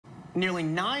Nearly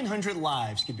 900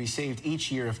 lives could be saved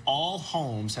each year if all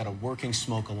homes had a working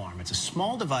smoke alarm. It's a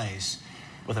small device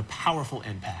with a powerful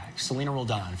impact. Celena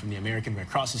Roldan from the American Red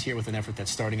Cross is here with an effort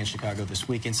that's starting in Chicago this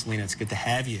weekend. Celena, it's good to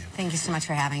have you. Thank you so much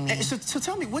for having me. So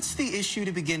tell me, what's the issue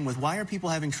to begin with? Why are people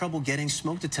having trouble getting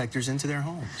smoke detectors into their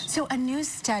homes? So a new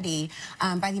study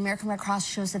by the American Red Cross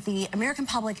shows that the American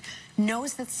public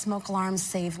knows that smoke alarms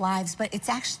save lives, but it's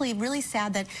actually really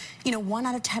sad that, 1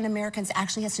 out of 10 Americans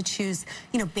actually has to choose,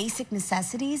 basic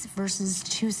necessities versus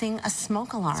choosing a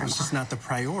smoke alarm. So it's just not the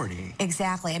priority.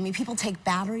 Exactly. I mean, people take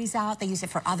batteries out. They use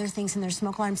it for other things in their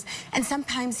smoke alarms. And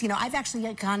sometimes, I've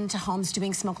actually gone into homes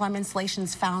doing smoke alarm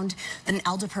installations, found that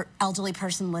an elderly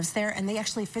person lives there, and they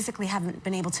actually physically haven't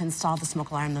been able to install the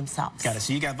smoke alarm themselves. Got it.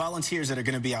 So you got volunteers that are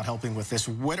going to be out helping with this.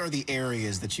 What are the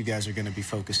areas that you guys are going to be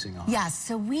focusing on? Yes.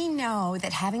 So we know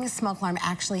that having a smoke alarm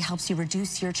actually helps you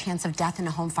reduce your chance of death in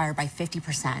a home fire by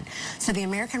 50%. So the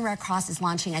American Red Cross is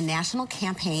launching a national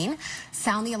campaign,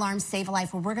 Sound the Alarm, Save a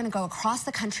Life, where we're going to go across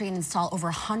the country and install over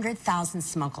 100,000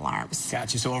 smoke alarms.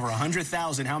 Gotcha. So over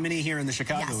 100,000. How many here in the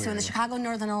Chicago area? So in the Chicago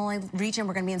Northern Illinois region,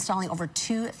 we're going to be installing over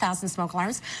 2,000 smoke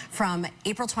alarms from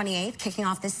April 28th, kicking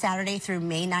off this Saturday through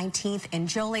May 19th in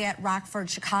Joliet, Rockford,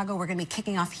 Chicago. We're going to be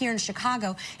kicking off here in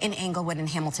Chicago in Englewood and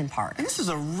Hamilton Park. And this is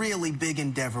a really big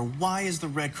endeavor. Why is the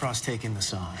Red Cross taking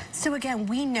this on? So again,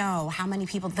 we know how many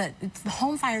people, the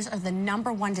home fires are the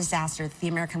 #1 disaster that the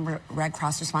American Red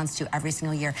Cross responds to every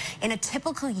single year. In a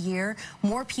typical year,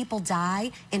 more people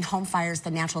die in home fires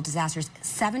than natural disasters.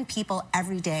 7 people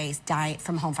every day die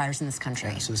from home fires in this country.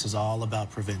 Yeah, so this is all about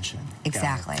prevention.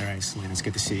 Exactly. All right, Celena, it's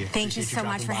good to see you. Thank you so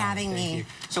much for having me.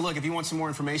 So look, if you want some more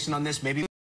information on this, maybe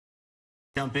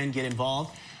jump in, get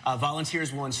involved.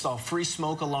 Volunteers will install free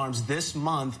smoke alarms this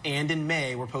month and in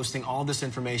May. We're posting all this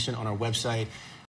information on our website.